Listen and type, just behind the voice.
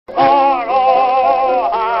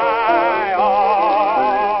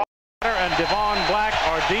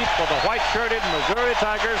deep for the white-shirted Missouri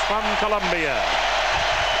Tigers from Columbia.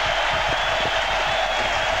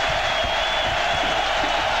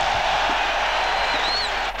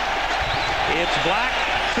 It's Black,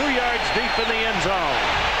 2 yards deep in the end zone.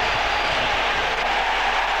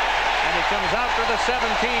 And he comes out to the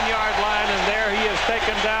 17-yard line, and there he is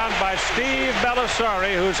taken down by Steve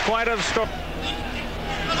Belisari, who's quite a story.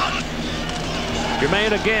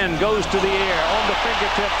 Jermaine again goes to the air on the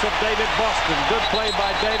fingertips of David Boston. Good play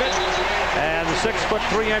by David. And the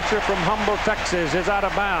 6'3" from Humble, Texas is out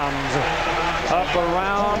of bounds up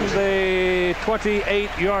around the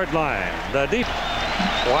 28-yard line. The deep,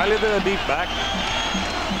 Wiley the deep back.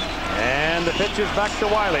 And the pitch is back to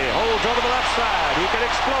Wiley. Holds over the left side. He can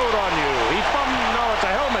explode on you. He fumbled. No, it's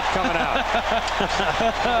a helmet coming out.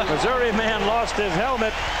 Missouri man lost his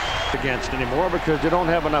helmet against anymore because you don't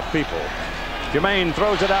have enough people. Jermaine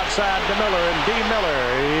throws it outside to Miller, and D. Miller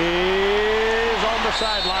is on the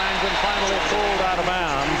sidelines and finally pulled out of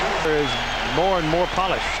bounds. There is more and more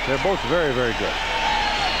polished. They're both very, very good.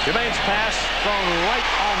 Jermaine's pass thrown right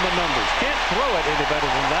on the numbers. Can't throw it any better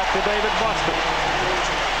than that to David Boston.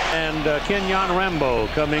 And Kenyon Rambo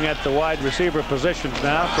coming at the wide receiver positions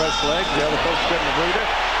now. Fresh legs. The other folks getting a breather.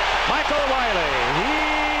 Michael Wiley.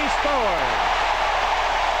 He scored.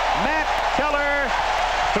 Matt Keller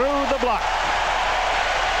through the block.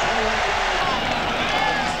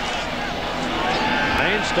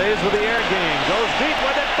 Maine stays with the air game. Goes deep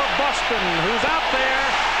with it for Boston, who's out there.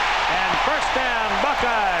 And first down,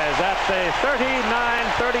 Buckeyes at the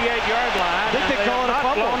 38-yard line. Did they call it a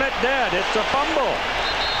fumble? Blown it dead. It's a fumble.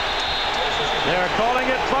 They're calling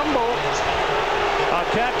it fumble. A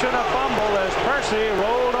catch and a fumble as Percy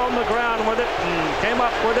rolled on the ground with it and came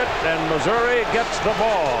up with it, and Missouri gets the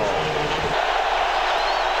ball.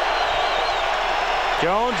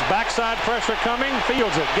 Jones, backside pressure coming,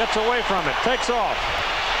 fields it, gets away from it, takes off.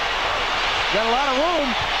 Got a lot of room.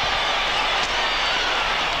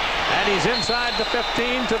 And he's inside the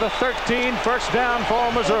 15 to the 13, first down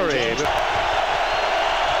for Missouri.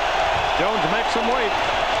 Jones makes him wait.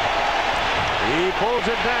 He pulls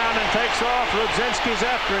it down and takes off. Rudzinski's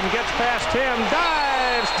after him, gets past him,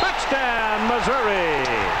 dives, touchdown, Missouri.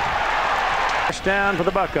 First down for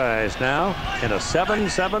the Buckeyes now in a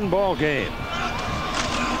 7-7 ball game.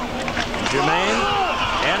 Jermaine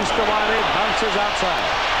ends to Wiley, bounces outside.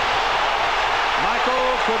 Michael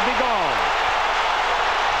could be gone.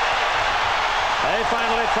 They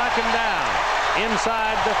finally track him down.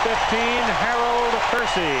 Inside the 15, Harold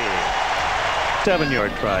Percy.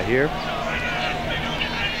 7-yard try here.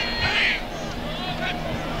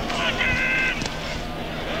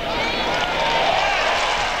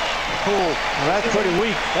 Cool. Well, that's pretty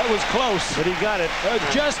weak. That was close. But he got it.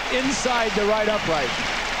 Just inside the right upright.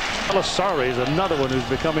 Belisari is another one who's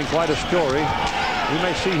becoming quite a story. We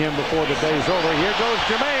may see him before the day's over. Here goes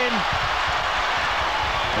Jermaine.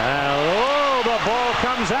 Oh, the ball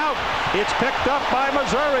comes out. It's picked up by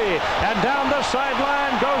Missouri. And down the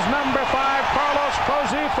sideline goes number 5, Carlos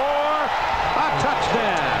Posey, for a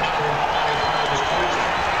touchdown.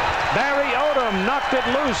 Barry Odom knocked it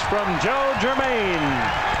loose from Joe Jermaine.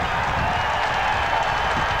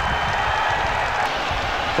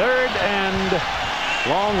 Third and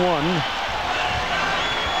long one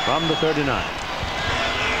from the 39.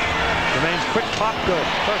 Jermaine's quick pop good.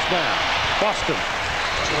 First down. Boston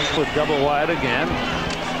with double wide again.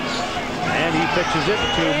 And he pitches it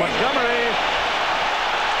to Montgomery.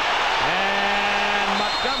 And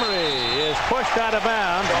Montgomery is pushed out of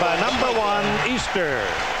bounds by number 1, Easter.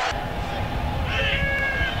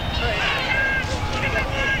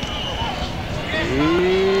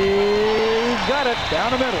 He got it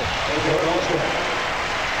down the middle.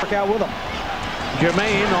 Work out with him.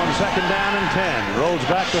 Jermaine on second down and 10. Rolls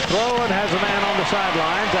back to throw and has a man on the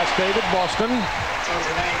sidelines. That's David Boston.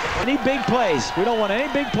 Any big plays. We don't want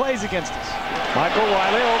any big plays against us. Michael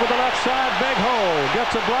Wiley over the left side. Big hole.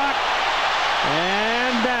 Gets a block.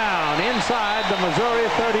 And down inside the Missouri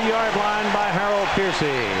 30-yard line by Harold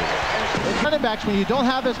Percy. Running backs, when you don't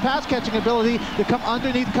have his pass catching ability, to come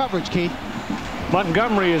underneath coverage, Keith.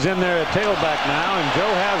 Montgomery is in there at tailback now, and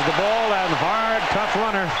Joe has the ball and hard, tough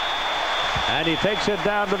runner. And he takes it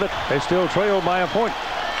down to the... They still trail by a point.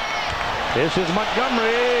 This is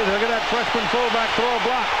Montgomery. Look at that freshman fullback throw a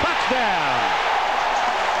block. Touchdown!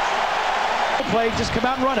 Play, just come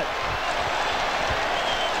out and run it.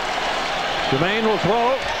 Jermaine will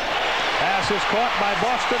throw. Pass is caught by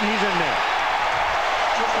Boston. He's in there.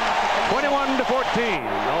 21-14.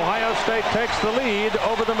 Ohio State takes the lead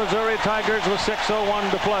over the Missouri Tigers with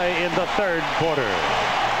 6:01 to play in the third quarter.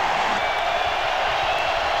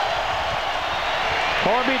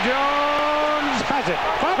 Corby Jones has it.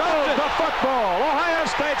 Fumbled the football. Ohio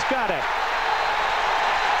State's got it.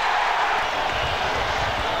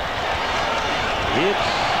 It's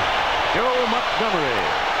Joe Montgomery.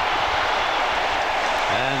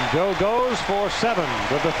 And Joe goes for 7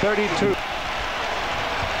 with the 32.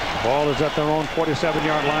 Ball is at their own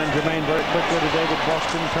 47-yard line. Jermaine very quickly to David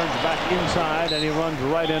Boston. Turns back inside, and he runs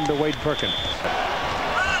right into Wade Perkins.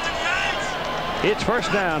 It's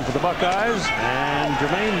first down for the Buckeyes, and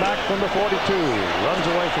Jermaine back from the 42. Runs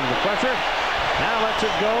away from the pressure. Now lets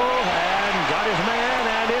it go, and got his man,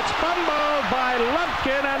 and it's fumbled by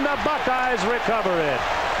Lumpkin, and the Buckeyes recover it.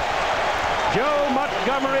 Joe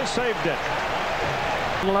Montgomery saved it.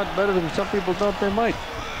 A lot better than some people thought they might.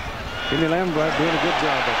 Jimmy Landgraf doing a good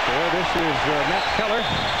job up there. This is Matt Keller.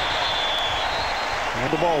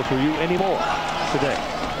 And the ball to you anymore today.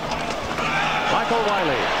 Michael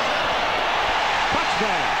Wiley.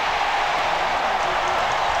 Touchdown.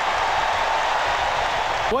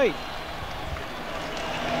 Wait.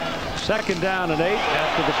 Second down and 8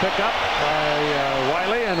 after the pickup by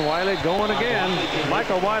Wiley, and Wiley going again.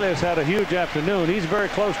 Michael Wiley has had a huge afternoon. He's very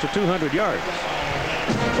close to 200 yards.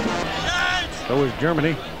 So is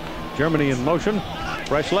Germany. Germany in motion.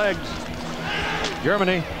 Fresh legs.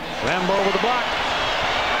 Germany. Rambo with the block.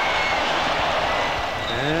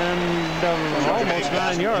 And almost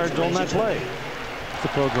 9 yards on that play. The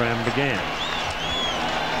program began.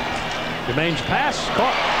 Jermaine's pass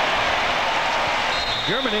caught.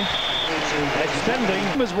 Germany extending.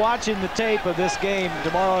 I was watching the tape of this game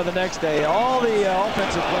tomorrow or the next day. All the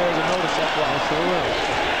offensive players have noticed that play. So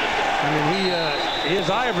I mean, his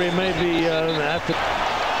ivory may be after.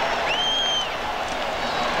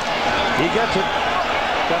 He gets it.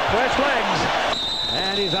 Got fresh legs.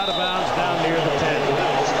 And he's out of bounds down near the 10.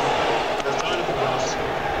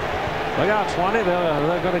 Look out, Swanee.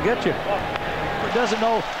 They're going to get you. He doesn't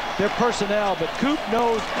know their personnel, but Coop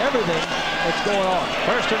knows everything that's going on.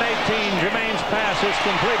 First and 18. Jermaine's pass is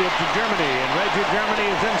completed to Germany. And Reggie Germany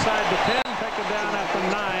is inside the 10. Taken down at the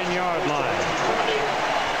 9-yard line.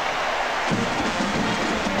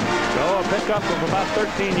 So a pickup of about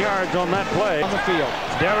 13 yards on that play. On the field.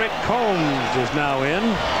 Derek Combs is now in.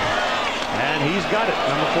 And he's got it,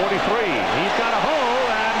 number 43. He's got a hole,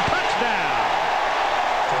 and touchdown.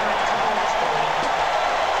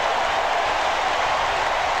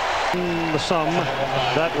 The sum,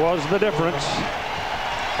 that was the difference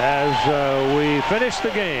as we finished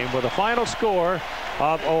the game with a final score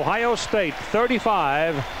of Ohio State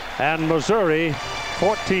 35 and Missouri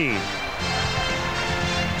 14.